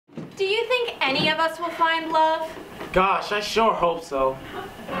any of us will find love? Gosh, I sure hope so.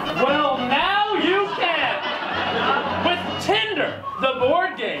 Well, now you can! With Tinder, the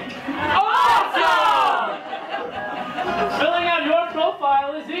board game. Awesome! Filling out your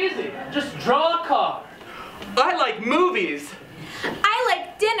profile is easy. Just draw a card. I like movies. I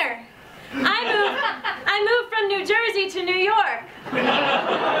like dinner. I moved from New Jersey to New York.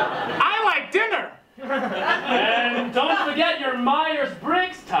 I like dinner. And don't forget your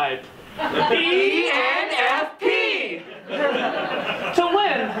Myers-Briggs type. ENFP! To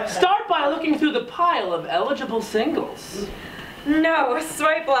win, start by looking through the pile of eligible singles. No,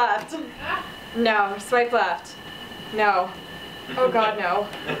 swipe left. No, swipe left. No. Oh God, no.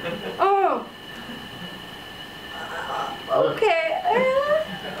 Oh. Okay.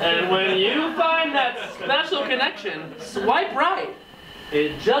 And when you find that special connection, swipe right.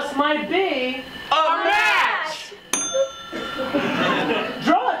 It just might be A match!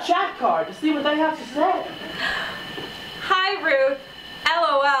 Draw a chat card to see what they have to say. Hi, Ruth.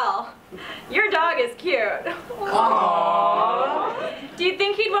 LOL. Your dog is cute. Aww. Do you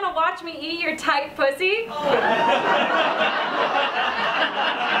think he'd want to watch me eat your tight pussy? Locked!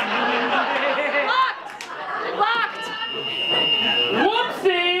 Locked!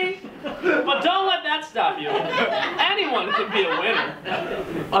 Whoopsie! But don't let that stop you. Anyone can be a winner.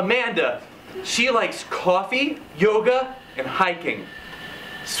 Amanda, she likes coffee, yoga, and hiking.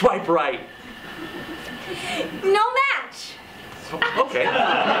 Swipe right. No match. Okay.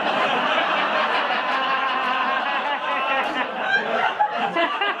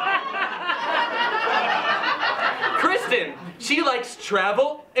 Kristen, she likes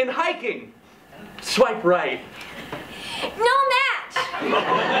travel and hiking. Swipe right. No match.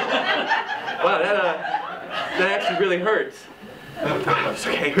 Wow, that actually really hurts.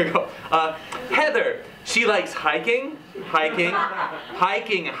 Okay, here we go. Heather, she likes hiking, hikes,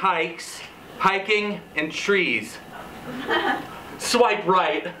 and trees. Swipe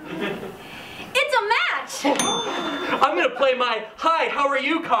right. It's a match. I'm gonna play my hi, how are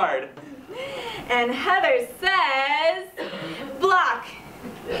you card. And Heather says, block.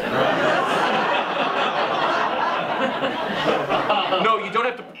 No, you don't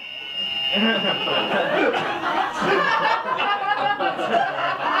have to.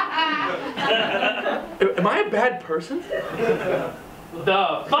 Am I a bad person?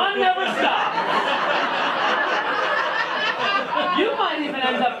 The fun never stops. You might even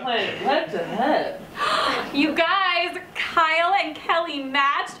end up playing head-to-head. You guys, Kyle and Kelly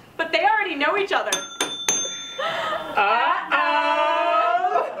matched, but they already know each other.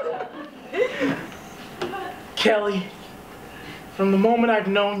 Uh-oh! Kelly, from the moment I've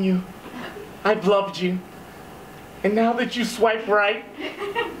known you, I've loved you. And now that you swipe right,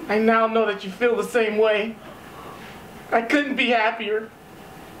 I now know that you feel the same way. I couldn't be happier.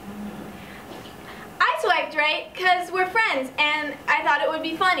 I swiped right because we're friends and I thought it would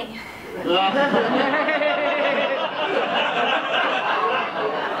be funny.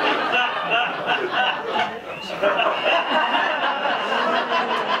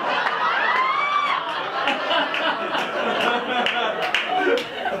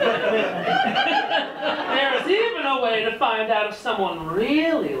 There's even a way to find out if someone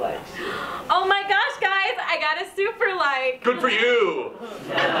really likes you. Oh my gosh, guys, I got a super like. Good for you.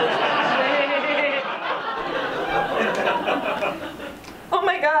 Oh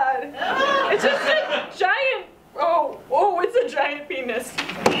my God. It's just a giant, oh, it's a giant penis.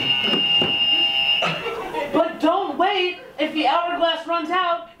 But don't wait. If the hourglass runs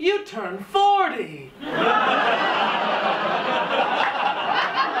out, you turn 40.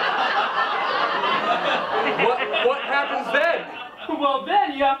 What happens then? Well,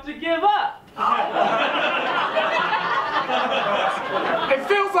 then you have to give up. It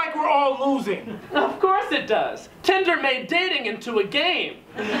feels like we're all losing. Of course it does. Tinder made dating into a game.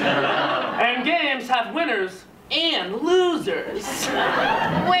 And games have winners and losers.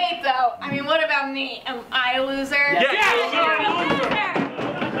 Wait though, I mean what about me? Am I a loser? Yes, you're a loser.